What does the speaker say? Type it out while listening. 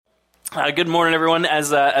Good morning, everyone.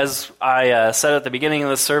 As I said at the beginning of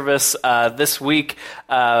the service, this week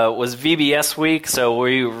was VBS week, so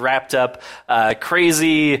we wrapped up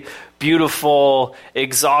crazy, beautiful,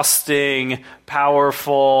 exhausting,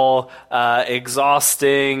 powerful,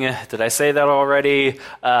 exhausting, did I say that already?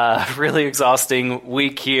 Really exhausting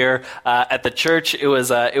week here at the church. It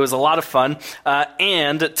was a lot of fun.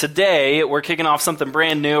 And today we're kicking off something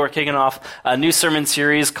brand new. We're kicking off a new sermon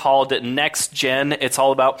series called Next Gen. It's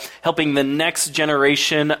all about helping the next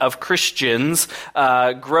generation of Christians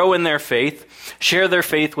grow in their faith, share their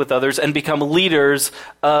faith with others, and become leaders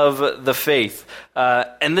of the faith.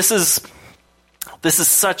 And this is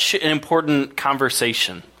such an important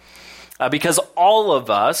conversation because all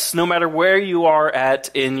of us, no matter where you are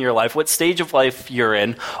at in your life, what stage of life you're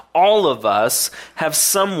in, all of us have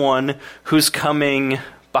someone who's coming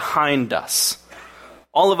behind us.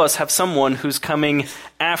 All of us have someone who's coming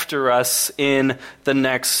after us in the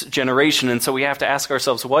next generation. And so we have to ask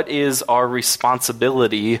ourselves, what is our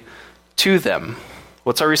responsibility to them?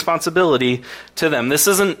 What's our responsibility to them? This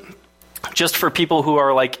isn't just for people who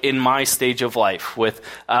are like in my stage of life with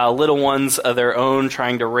little ones of their own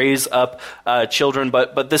trying to raise up children,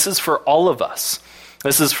 but this is for all of us.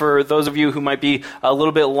 This is for those of you who might be a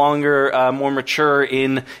little bit longer, more mature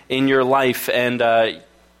in your life, and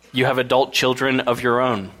you have adult children of your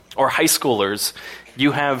own, or high schoolers.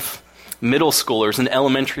 You have middle schoolers and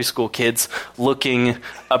elementary school kids looking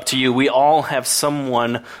up to you. We all have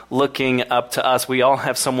someone looking up to us. We all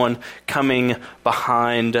have someone coming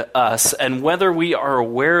behind us. And whether we are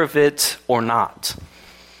aware of it or not,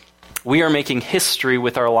 we are making history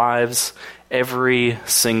with our lives every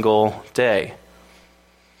single day.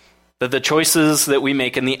 That the choices that we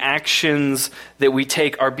make and the actions that we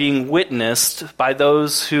take are being witnessed by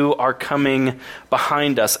those who are coming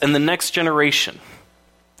behind us. And the next generation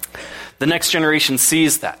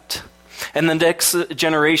sees that. And the next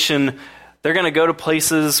generation, they're going to go to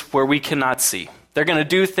places where we cannot see. They're going to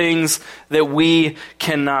do things that we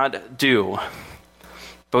cannot do.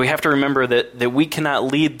 But we have to remember that we cannot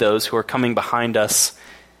lead those who are coming behind us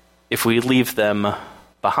if we leave them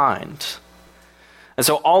behind. And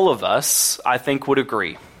so all of us, I think, would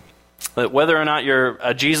agree that whether or not you're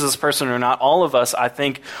a Jesus person or not, all of us, I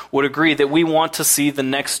think, would agree that we want to see the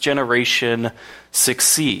next generation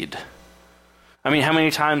succeed. I mean, how many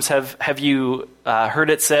times have you heard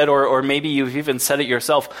it said, or maybe you've even said it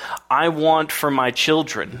yourself, I want for my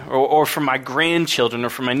children, or for my grandchildren, or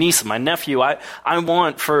for my niece and my nephew, I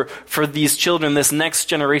want for these children, this next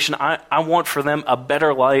generation, I want for them a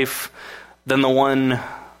better life than the one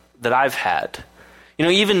that I've had. You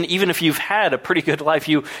know, even if you've had a pretty good life,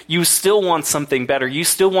 you still want something better. You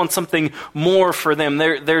still want something more for them.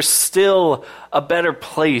 There's still a better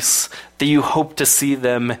place that you hope to see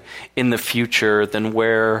them in the future than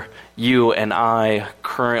where you and I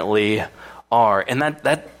currently are. And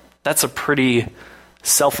that's a pretty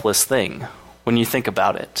selfless thing when you think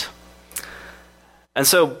about it. And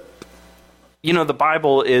so, you know, the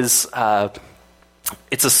Bible is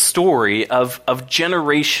it's a story of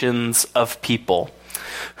generations of people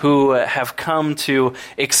who have come to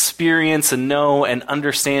experience and know and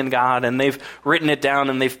understand God, and they've written it down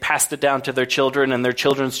and they've passed it down to their children and their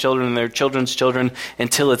children's children and their children's children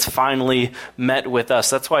until it's finally met with us.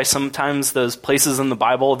 That's why sometimes those places in the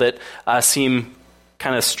Bible that seem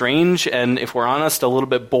kind of strange and, if we're honest, a little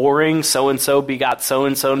bit boring, so-and-so begot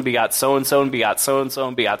so-and-so and begot so-and-so and begot so-and-so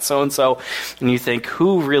and begot so-and-so, and you think,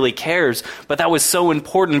 who really cares? But that was so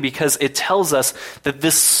important because it tells us that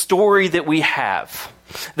this story that we have,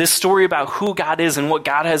 this story about who God is and what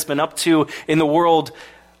God has been up to in the world,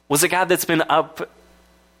 was a God that's been up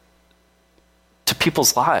to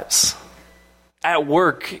people's lives, at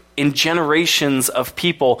work in generations of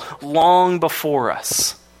people long before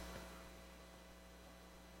us.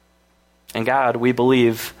 And God, we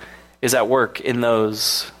believe, is at work in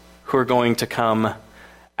those who are going to come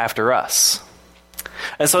after us.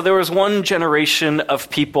 And so there was one generation of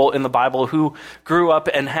people in the Bible who grew up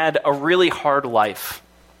and had a really hard life.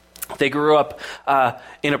 They grew up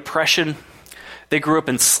in oppression. They grew up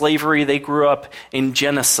in slavery. They grew up in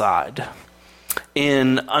genocide.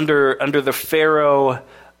 Under the Pharaoh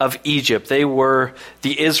of Egypt, they were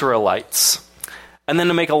the Israelites. And then,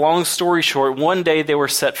 to make a long story short, one day they were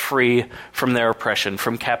set free from their oppression,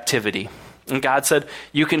 from captivity. And God said,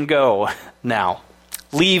 you can go now.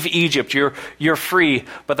 Leave Egypt. You're free.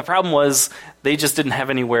 But the problem was they just didn't have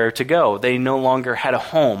anywhere to go. They no longer had a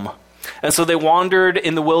home. And so they wandered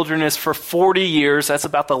in the wilderness for 40 years. That's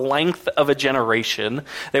about the length of a generation.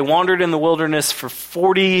 They wandered in the wilderness for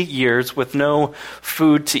 40 years with no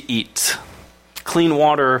food to eat. Clean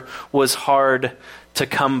water was hard to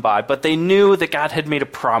come by. But they knew that God had made a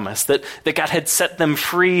promise, that God had set them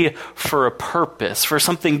free for a purpose, for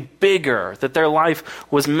something bigger, that their life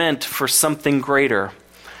was meant for something greater.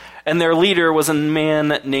 And their leader was a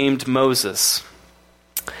man named Moses.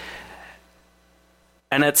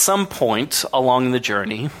 And at some point along the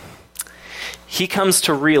journey, he comes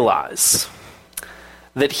to realize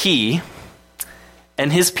that he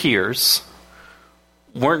and his peers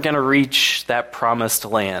weren't going to reach that promised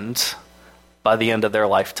land by the end of their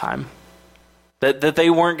lifetime. That they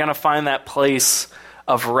weren't going to find that place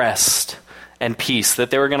of rest and peace,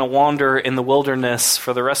 that they were going to wander in the wilderness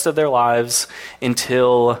for the rest of their lives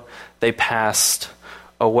until they passed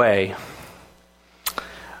away.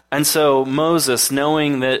 And so Moses,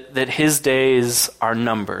 knowing that his days are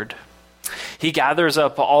numbered, he gathers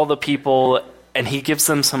up all the people and he gives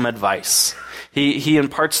them some advice. He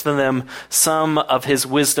imparts to them some of his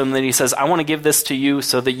wisdom that he says, I want to give this to you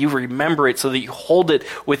so that you remember it, so that you hold it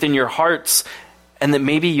within your hearts, and that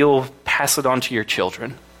maybe you'll pass it on to your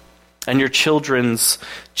children and your children's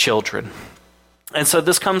children. And so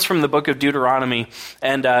this comes from the book of Deuteronomy,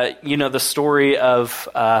 and the story of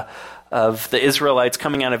the Israelites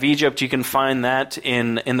coming out of Egypt. You can find that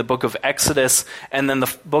in the book of Exodus, and then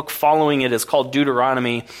the book following it is called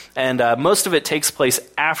Deuteronomy, and most of it takes place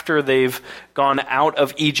after they've gone out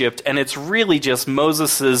of Egypt, and it's really just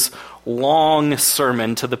Moses' long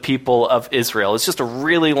sermon to the people of Israel. It's just a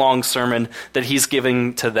really long sermon that he's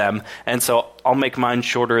giving to them, and so I'll make mine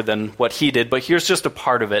shorter than what he did, but here's just a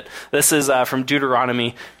part of it. This is from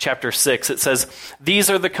Deuteronomy chapter 6. It says, "These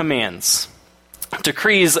are the commands,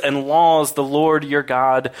 decrees, and laws the Lord your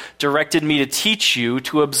God directed me to teach you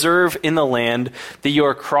to observe in the land that you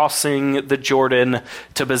are crossing the Jordan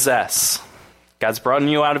to possess." God's brought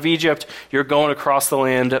you out of Egypt. You're going across the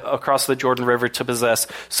land, across the Jordan River to possess,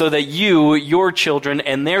 so that you, your children,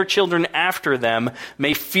 and their children after them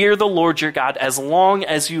may fear the Lord your God as long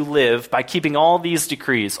as you live by keeping all these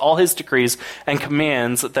decrees, all his decrees and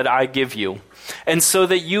commands that I give you, and so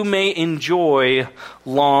that you may enjoy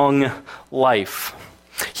long life.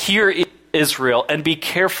 Hear, Israel, and be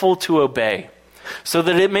careful to obey, so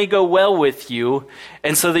that it may go well with you,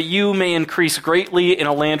 and so that you may increase greatly in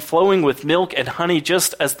a land flowing with milk and honey,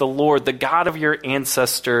 just as the Lord, the God of your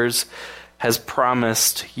ancestors, has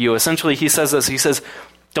promised you. Essentially, he says this. He says,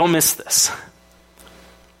 don't miss this.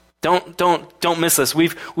 Don't miss this.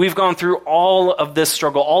 We've gone through all of this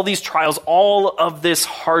struggle, all these trials, all of this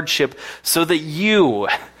hardship, so that you,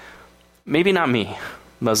 maybe not me,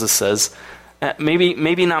 Moses says,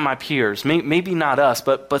 maybe not my peers, maybe not us,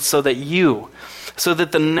 but so that you, so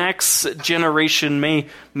that the next generation may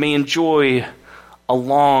enjoy a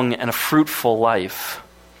long and a fruitful life.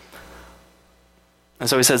 And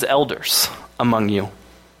so he says, elders among you,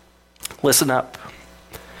 listen up.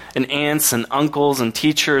 And aunts and uncles and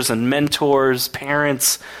teachers and mentors,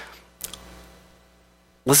 parents,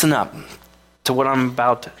 listen up to what I'm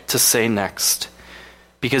about to say next,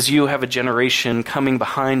 because you have a generation coming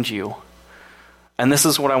behind you. And this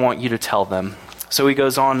is what I want you to tell them. So he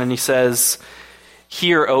goes on and he says,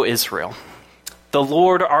 "Hear, O Israel, the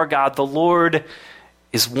Lord our God, the Lord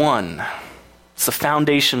is one." It's the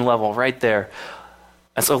foundation level right there.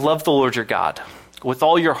 And so love the Lord your God with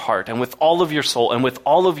all your heart and with all of your soul and with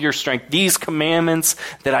all of your strength. These commandments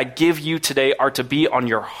that I give you today are to be on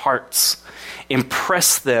your hearts.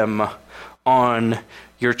 Impress them on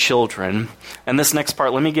your children. And this next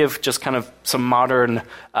part, let me give just kind of some modern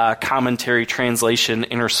commentary translation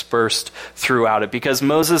interspersed throughout it, because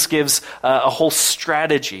Moses gives a whole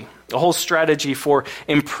strategy for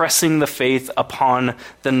impressing the faith upon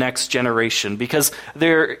the next generation. Because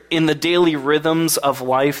there, in the daily rhythms of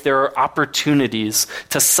life, there are opportunities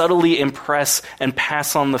to subtly impress and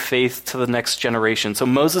pass on the faith to the next generation. So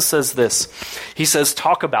Moses says this. He says,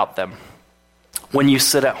 talk about them when you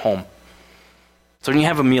sit at home. So when you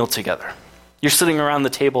have a meal together, you're sitting around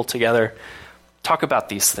the table together, talk about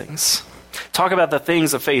these things. Talk about the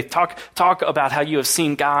things of faith. Talk about how you have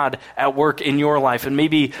seen God at work in your life, and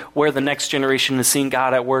maybe where the next generation has seen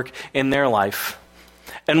God at work in their life.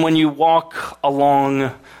 And when you walk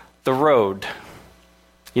along the road,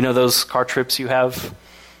 you know those car trips you have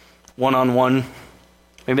one-on-one?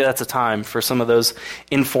 Maybe that's a time for some of those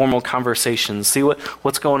informal conversations. See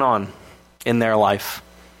what's going on in their life.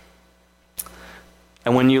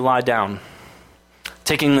 And when you lie down,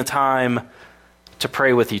 taking the time to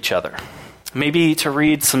pray with each other. Maybe to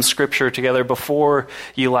read some scripture together before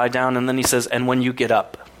you lie down. And then he says, and when you get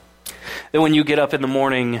up. Then when you get up in the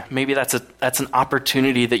morning, maybe that's an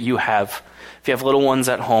opportunity that you have. If you have little ones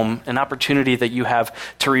at home, an opportunity that you have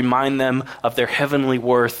to remind them of their heavenly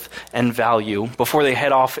worth and value before they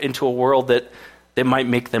head off into a world that that might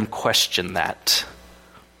make them question that.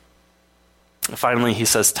 Finally, he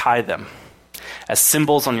says, tie them as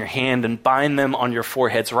symbols on your hand and bind them on your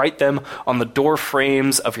foreheads. Write them on the door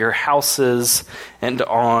frames of your houses and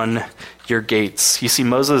on your gates. You see,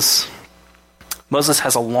 Moses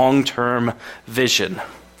has a long-term vision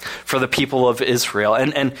for the people of Israel.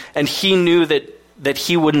 And he knew that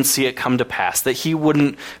he wouldn't see it come to pass, that he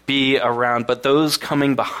wouldn't be around, but those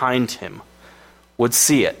coming behind him would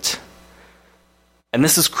see it. And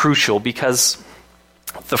this is crucial because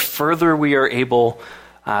the further we are able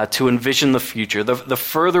to envision the future, the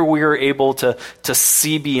further we are able to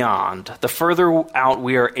see beyond, the further out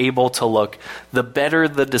we are able to look, the better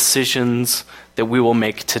the decisions that we will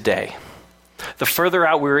make today. The further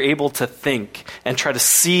out we're able to think and try to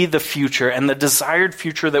see the future and the desired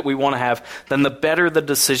future that we want to have, then the better the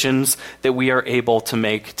decisions that we are able to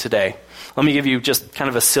make today. Let me give you just kind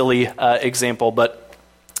of a silly example, but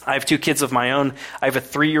I have 2 kids of my own. I have a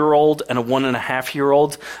 3-year-old and a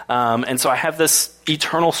 1.5-year-old. And so I have this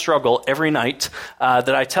eternal struggle every night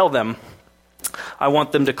that I tell them I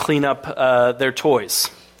want them to clean up their toys.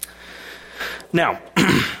 Now,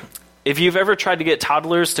 if you've ever tried to get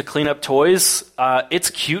toddlers to clean up toys, it's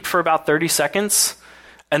cute for about 30 seconds,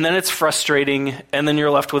 and then it's frustrating, and then you're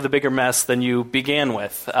left with a bigger mess than you began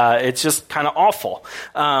with. It's just kind of awful.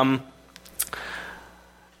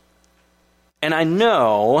 And I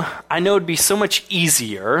know it'd be so much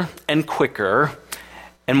easier and quicker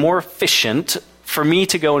and more efficient for me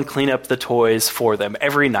to go and clean up the toys for them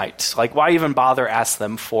every night. Like, why even bother ask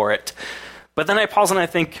them for it? But then I pause and I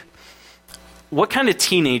think, what kind of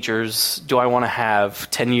teenagers do I want to have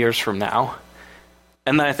 10 years from now?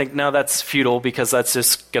 And then I think, no, that's futile because that's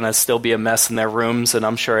just going to still be a mess in their rooms, and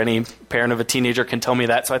I'm sure any parent of a teenager can tell me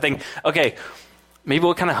that. So I think, okay, maybe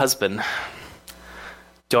what kind of husband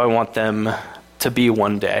do I want them to be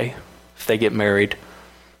one day if they get married?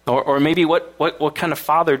 Or maybe what kind of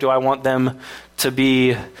father do I want them to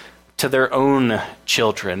be to their own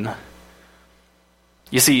children?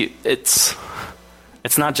 You see, it's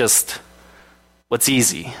not just what's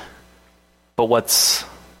easy, but what's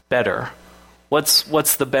better.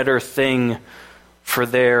 What's the better thing for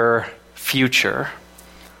their future?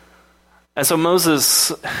 And so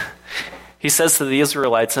Moses, he says to the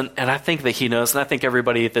Israelites, and I think that he knows, and I think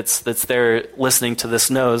everybody that's there listening to this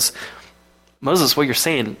knows, Moses, what you're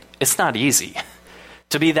saying, it's not easy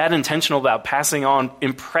to be that intentional about passing on,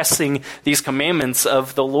 impressing these commandments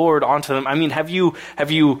of the Lord onto them. I mean, have you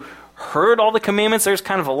heard all the commandments? There's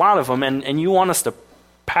kind of a lot of them, and you want us to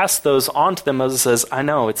pass those on to them. Moses says, I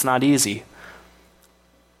know, it's not easy,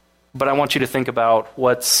 but I want you to think about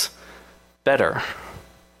what's better.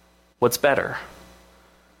 What's better?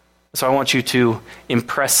 So I want you to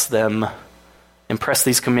impress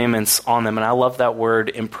these commandments on them. And I love that word,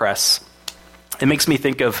 impress. It makes me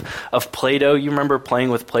think of Play-Doh. You remember playing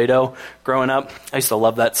with Play-Doh growing up? I used to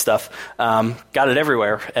love that stuff. Got it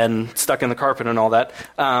everywhere and stuck in the carpet and all that.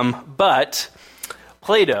 But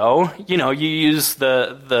Play-Doh, you use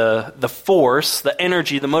the force, the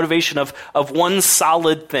energy, the motivation of one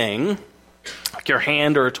solid thing, like your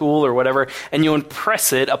hand or a tool or whatever, and you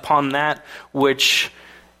impress it upon that which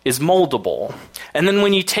is moldable. And then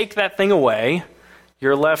when you take that thing away,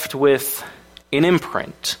 you're left with an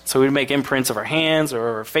imprint. So we make imprints of our hands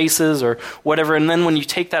or our faces or whatever, and then when you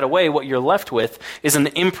take that away, what you're left with is an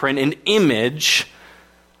imprint, an image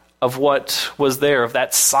of what was there, of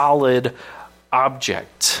that solid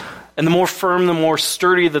object. And the more firm, the more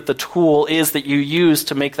sturdy that the tool is that you use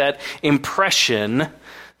to make that impression,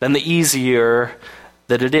 then the easier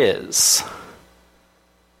that it is. I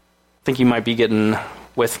think you might be getting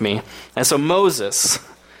with me. And so Moses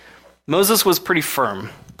was pretty firm,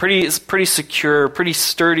 pretty secure, pretty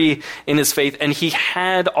sturdy in his faith, and he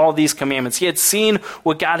had all these commandments. He had seen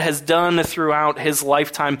what God has done throughout his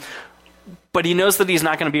lifetime, but he knows that he's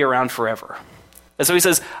not going to be around forever. And so he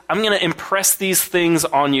says, I'm going to impress these things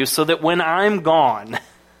on you so that when I'm gone,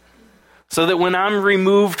 so that when I'm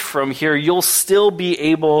removed from here, you'll still be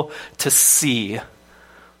able to see,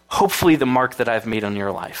 hopefully, the mark that I've made on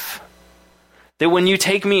your life. That when you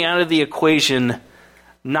take me out of the equation,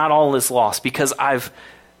 not all is lost, because I've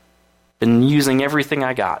been using everything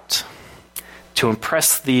I got to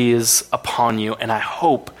impress these upon you, and I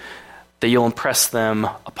hope that you'll impress them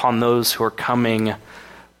upon those who are coming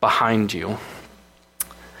behind you.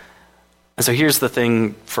 And so here's the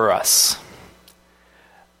thing for us,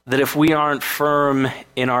 that if we aren't firm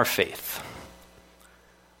in our faith,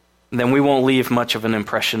 then we won't leave much of an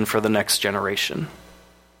impression for the next generation.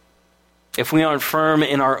 If we aren't firm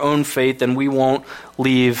in our own faith, then we won't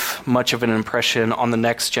leave much of an impression on the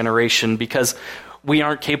next generation, because we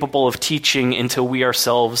aren't capable of teaching until we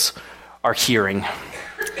ourselves are hearing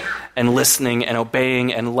and listening and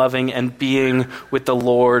obeying and loving and being with the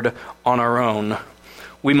Lord on our own.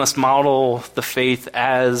 We must model the faith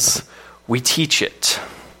as we teach it.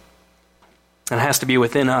 And it has to be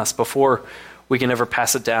within us before we can ever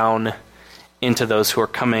pass it down into those who are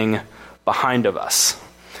coming behind of us.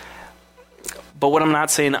 But what I'm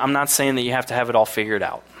not saying that you have to have it all figured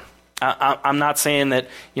out. I'm not saying that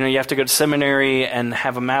you have to go to seminary and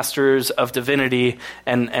have a master's of divinity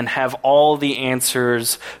and have all the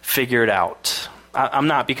answers figured out. I'm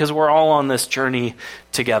not, because we're all on this journey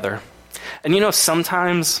together. And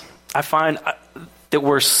sometimes I find that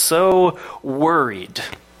we're so worried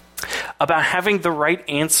about having the right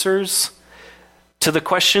answers to the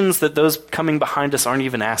questions that those coming behind us aren't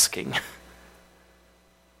even asking.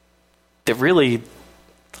 That really,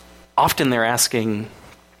 often they're asking,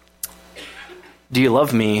 do you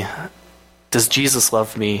love me? Does Jesus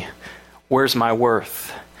love me? Where's my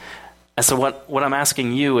worth? And so what I'm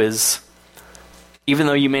asking you is, even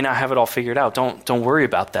though you may not have it all figured out, don't worry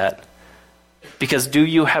about that. Because do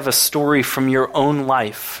you have a story from your own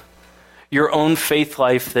life, your own faith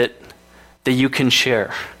life that you can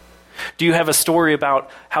share? Do you have a story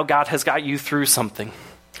about how God has got you through something?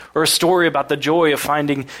 Or a story about the joy of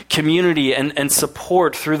finding community and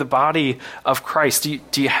support through the body of Christ?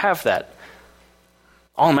 Do you have that?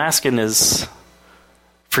 All I'm asking is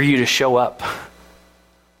for you to show up.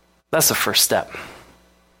 That's the first step.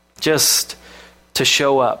 Just to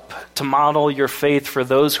show up, to model your faith for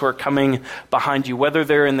those who are coming behind you, whether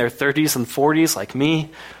they're in their 30s and 40s like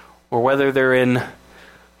me, or whether they're in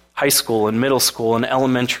high school and middle school and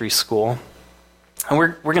elementary school. And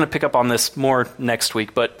we're going to pick up on this more next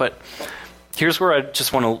week, but here's where I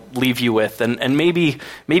just want to leave you with, and maybe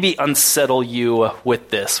unsettle you with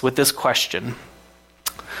this question.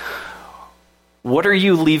 What are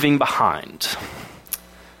you leaving behind?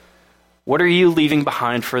 What are you leaving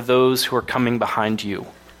behind for those who are coming behind you?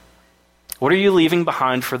 What are you leaving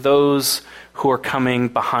behind for those who are coming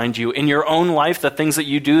behind you? In your own life, the things that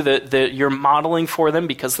you do that you're modeling for them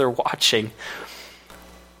because they're watching.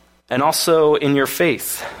 And also in your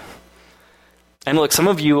faith. And look, some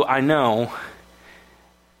of you, I know,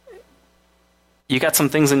 you got some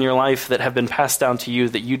things in your life that have been passed down to you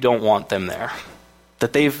that you don't want them there.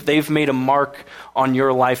 That they've made a mark on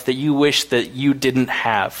your life that you wish that you didn't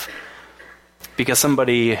have. Because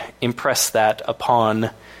somebody impressed that upon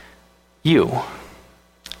you.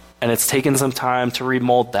 And it's taken some time to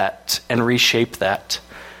remold that and reshape that.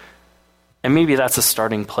 And maybe that's a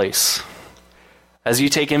starting place. As you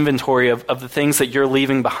take inventory of the things that you're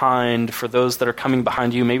leaving behind for those that are coming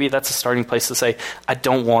behind you, maybe that's a starting place to say, I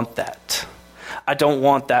don't want that. I don't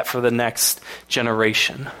want that for the next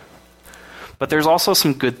generation. But there's also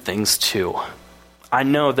some good things too. I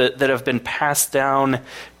know that have been passed down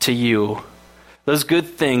to you. Those good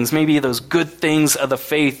things, maybe those good things of the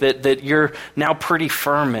faith that you're now pretty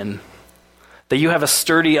firm in. That you have a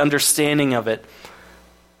sturdy understanding of it.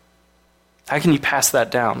 How can you pass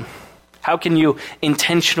that down? How can you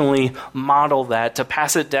intentionally model that to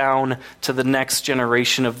pass it down to the next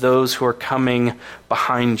generation of those who are coming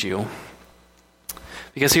behind you?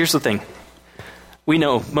 Because here's the thing. We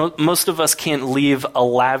know most of us can't leave a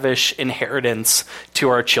lavish inheritance to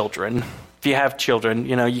our children. If you have children,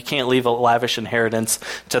 you can't leave a lavish inheritance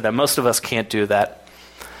to them. Most of us can't do that.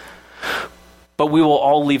 But we will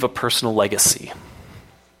all leave a personal legacy.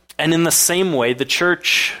 And in the same way, the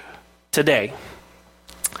church today,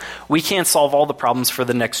 we can't solve all the problems for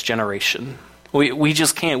the next generation. We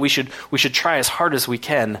just can't. We should try as hard as we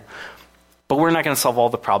can. But we're not going to solve all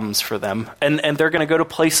the problems for them. And they're going to go to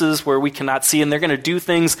places where we cannot see, and they're going to do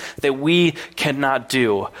things that we cannot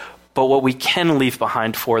do. But what we can leave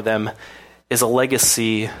behind for them is a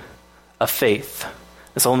legacy of faith.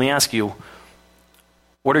 And so let me ask you,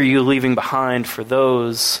 what are you leaving behind for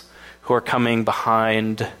those who are coming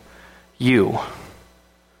behind you?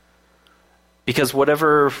 Because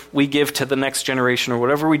whatever we give to the next generation or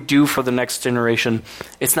whatever we do for the next generation,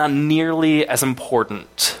 it's not nearly as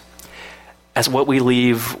important as what we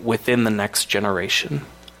leave within the next generation.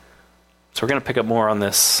 So we're going to pick up more on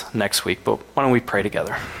this next week, but why don't we pray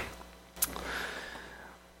together?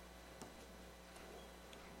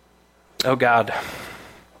 Oh God,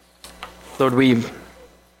 Lord, we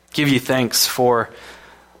give you thanks for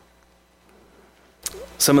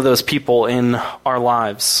some of those people in our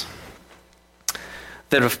lives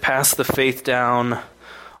that have passed the faith down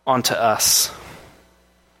onto us.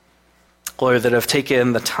 Lord, that have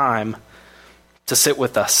taken the time to sit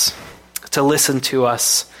with us, to listen to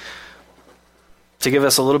us, to give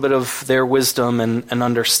us a little bit of their wisdom and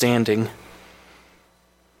understanding.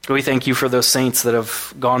 We thank you for those saints that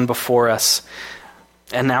have gone before us.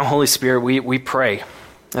 And now, Holy Spirit, we pray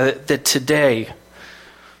that today,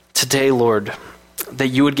 Lord, that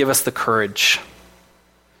you would give us the courage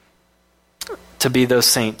to be those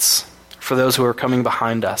saints for those who are coming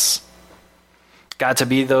behind us. God, to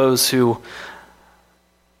be those who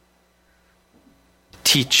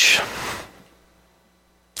teach,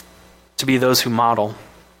 to be those who model,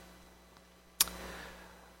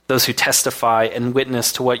 those who testify and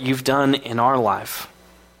witness to what you've done in our life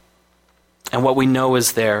and what we know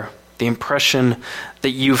is there, the impression that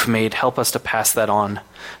you've made. Help us to pass that on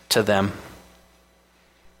to them.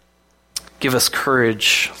 Give us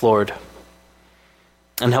courage, Lord,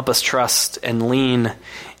 and help us trust and lean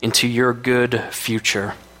into your good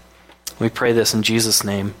future. We pray this in Jesus'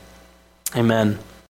 name. Amen.